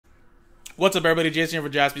What's up, everybody? Jason here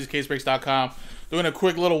for JaspysCaseBreaks.com. Doing a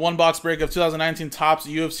quick little one-box break of 2019 Topps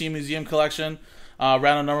UFC Museum Collection.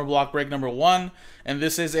 Random number block break number 1. And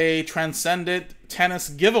this is a Transcendent Tennis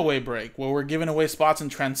giveaway break where we're giving away spots in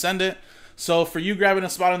Transcendent. So for you grabbing a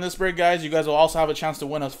spot in this break, guys, you guys will also have a chance to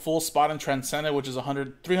win a full spot in Transcendent, which is a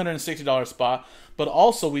 $360 spot. But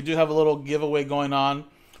also, we do have a little giveaway going on,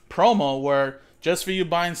 promo, where just for you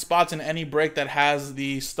buying spots in any break that has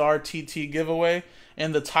the Star TT giveaway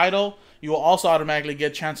in the title, you will also automatically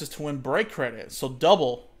get chances to win break credit. So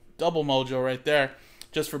double mojo right there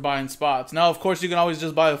just for buying spots. Now, of course, you can always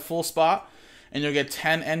just buy a full spot and you'll get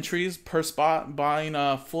 10 entries per spot buying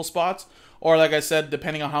full spots. Or like I said,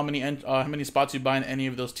 depending on how many spots you buy in any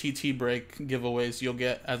of those TT break giveaways, you'll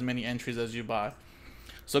get as many entries as you buy.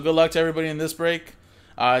 So good luck to everybody in this break.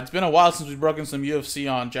 It's been a while since we've broken some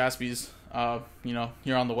UFC on Jaspys,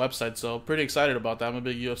 here on the website. So pretty excited about that. I'm a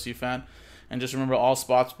big UFC fan. And just remember, all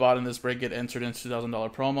spots bought in this break get entered into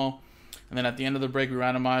 $2,000 promo. And then at the end of the break, we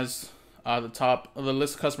randomize the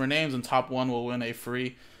list of customer names, and top one will win a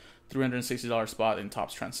free $360 spot in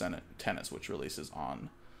Topps Transcendent Tennis, which releases on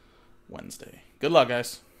Wednesday. Good luck,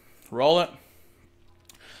 guys. Roll it.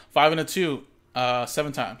 5 and a 2,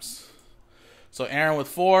 7 times. So Aaron with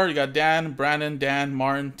 4. You got Dan, Brandon, Dan,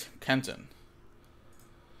 Martin, Kenton.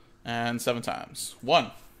 And 7 times.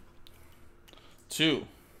 1, 2,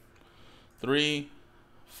 3,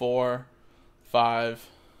 4, 5,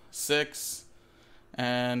 6,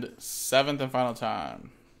 and 7th and final time.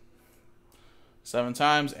 7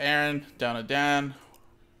 times. Aaron down to Dan.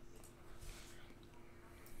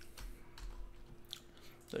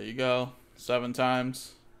 There you go. 7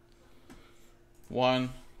 times. 1,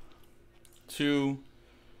 2,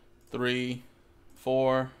 3,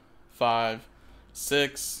 4, 5,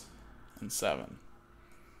 6, and 7.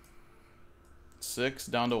 6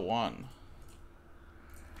 down to 1.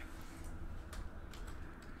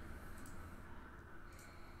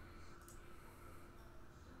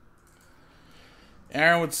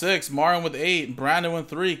 Aaron with 6, Martin with 8, Brandon with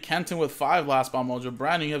 3, Kenton with 5, last ball mojo.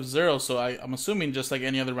 Brandon, you have 0, so I'm assuming just like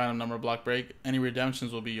any other random number block break, any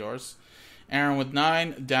redemptions will be yours. Aaron with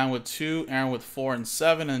 9, Dan with 2, Aaron with 4 and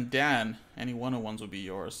 7, and Dan, any one-on-ones will be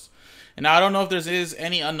yours. And now I don't know if there is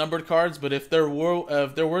any unnumbered cards, but if there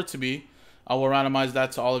were to be, I will randomize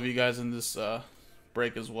that to all of you guys in this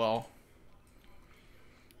break as well.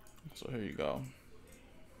 So here you go.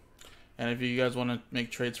 And if you guys want to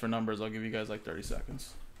make trades for numbers, I'll give you guys like 30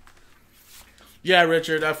 seconds. Yeah,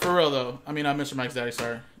 Richard, for real though. I mean, Mr. Mike's daddy,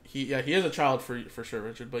 sorry. He is a child for sure,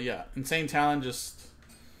 Richard. But yeah, insane talent, just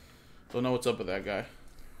don't know what's up with that guy.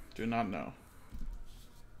 Do not know.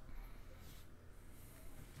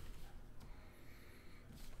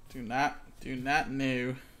 Do not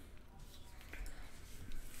know.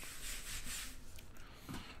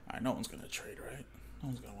 Alright, no one's gonna trade, right? No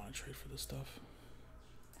one's gonna want to trade for this stuff.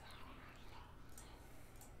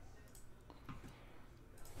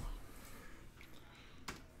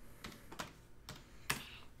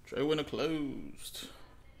 Trade window closed.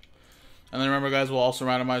 And then remember, guys, we'll also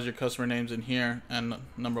randomize your customer names in here, and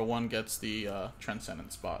number 1 gets the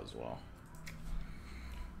Transcendent spot as well.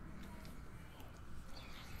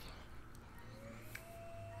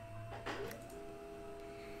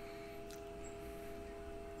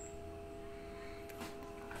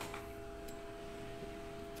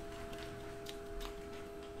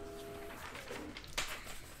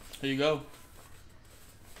 Here you go.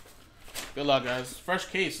 Good luck, guys. Fresh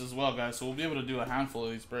case as well, guys, so we'll be able to do a handful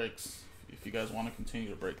of these breaks if you guys want to continue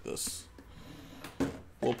to break this.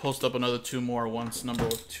 We'll post up another 2 more once number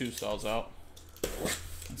with 2 sells out.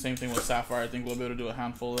 And same thing with Sapphire. I think we'll be able to do a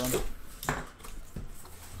handful of them.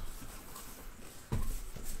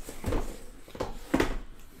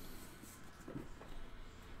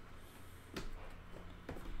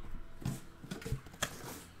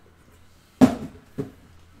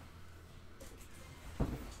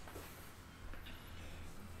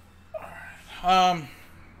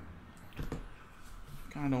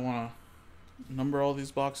 Kind of want to number all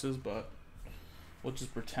these boxes, but we'll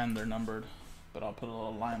just pretend they're numbered. But I'll put a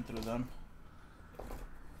little line through them,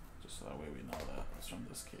 just so that way we know that it's from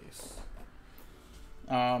this case.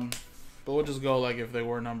 But we'll just go like if they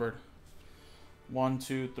were numbered. 1,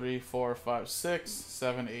 2, 3, 4, 5, 6,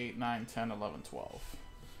 7, 8, 9, 10, 11, 12.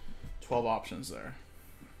 12 options there.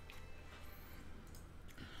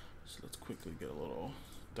 So let's quickly get a little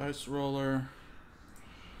dice roller.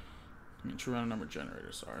 True random number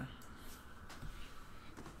generator, sorry.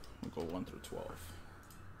 We'll go 1 through 12.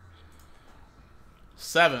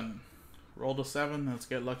 7. Roll to 7. Let's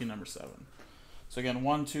get lucky number 7. So again,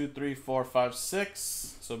 1, 2, 3, 4, 5,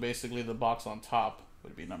 6. So basically the box on top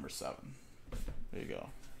would be number 7. There you go.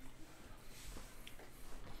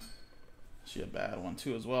 She a bad one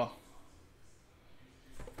too as well.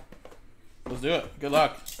 Let's do it. Good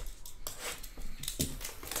luck.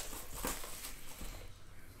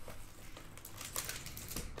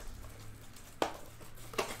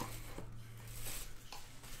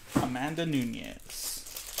 Amanda Nunez.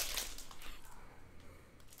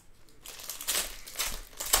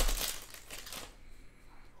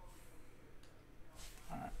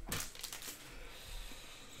 All right.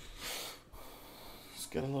 Let's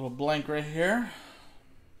get a little blank right here.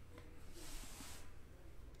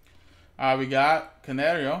 We got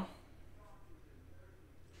Canario.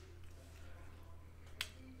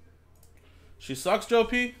 She sucks, Joe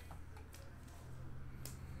P.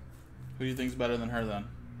 Who do you think's better than her then?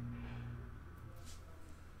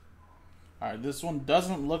 Alright, this one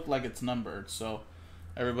doesn't look like it's numbered, so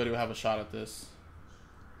everybody will have a shot at this.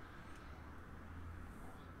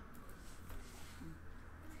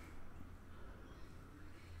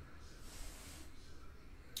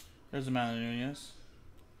 There's Amanda Nunez.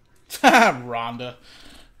 Rhonda.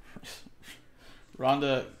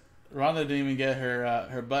 Rhonda didn't even get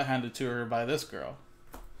her butt handed to her by this girl.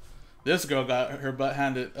 This girl got her butt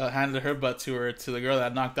handed her butt to her to the girl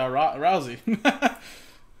that knocked out Rousey.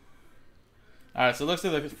 Alright, so it looks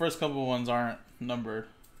like the first couple ones aren't numbered.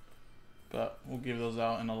 But we'll give those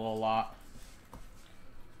out in a little lot.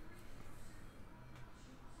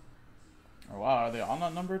 Oh wow, are they all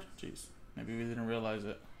not numbered? Jeez. Maybe we didn't realize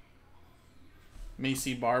it.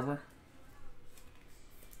 Macy Barber.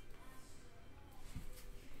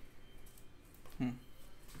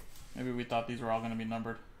 Maybe we thought these were all going to be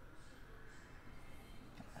numbered.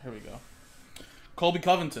 Here we go. Colby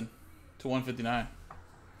Covington to 159.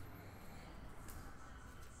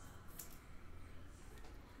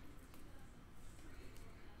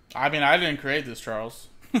 I mean, I didn't create this, Charles.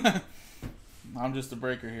 I'm just a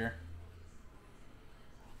breaker here.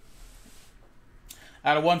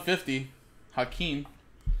 Out of 150, Hakeem.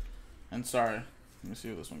 And sorry, let me see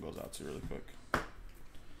what this one goes out to really quick.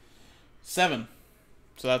 7.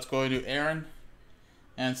 So that's going to Aaron.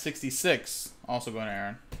 And 66, also going to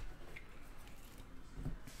Aaron.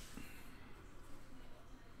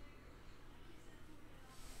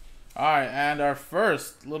 Alright, and our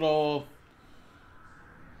first little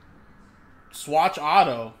swatch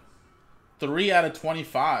auto. 3 out of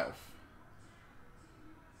 25.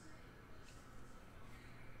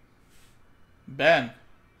 Ben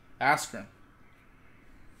Askren.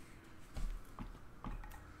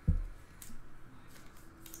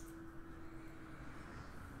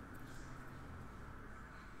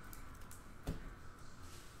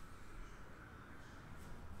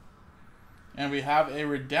 And we have a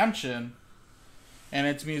redemption, and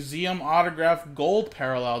it's Museum Autograph Gold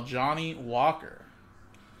Parallel Johnny Walker.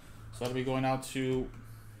 So that'll be going out to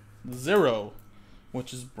 0,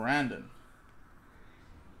 which is Brandon.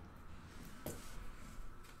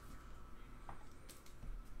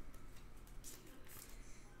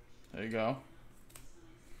 There you go.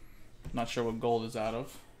 Not sure what gold is out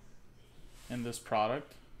of in this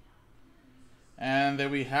product. And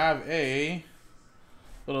then we have a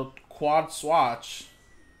little quad swatch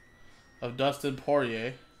of Dustin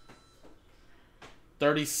Poirier.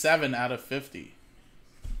 37 out of 50.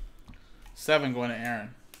 7 going to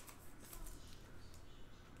Aaron.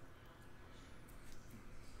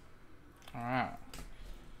 Alright.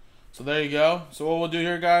 So there you go. So what we'll do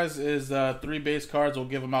here, guys, is 3 base cards. We'll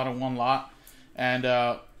give them out in one lot.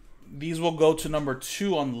 And these will go to number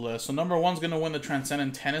 2 on the list. So number 1's going to win the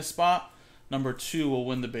Transcendent Tennis spot. Number 2 will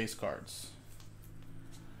win the base cards.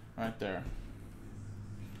 Right there.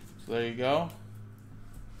 So there you go.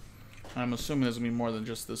 I'm assuming there's going to be more than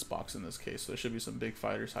just this box in this case. So there should be some big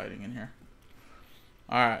fighters hiding in here.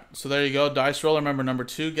 Alright, so there you go. Dice roller. Remember, number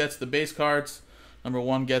 2 gets the base cards. Number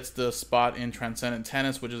 1 gets the spot in Transcendent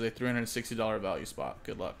Tennis, which is a $360 value spot.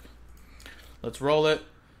 Good luck. Let's roll it.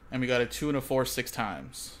 And we got a 2 and a 4 6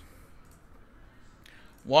 times.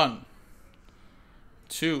 1,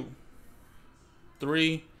 2,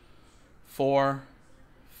 3, 4,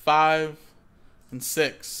 5, and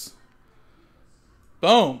 6.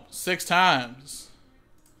 Boom. 6 times.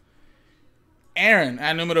 Aaron,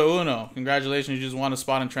 at numero uno. Congratulations, you just won a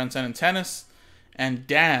spot in Transcendent Tennis. And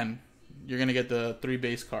Dan, you're going to get the 3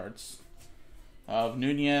 base cards of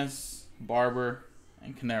Nunez, Barber,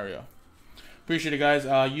 and Canario. Appreciate it, guys.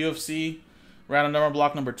 UFC random number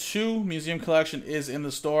block number 2 museum collection is in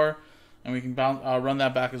the store, and we can run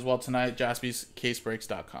that back as well tonight.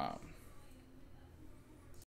 JaspysCaseBreaks.com.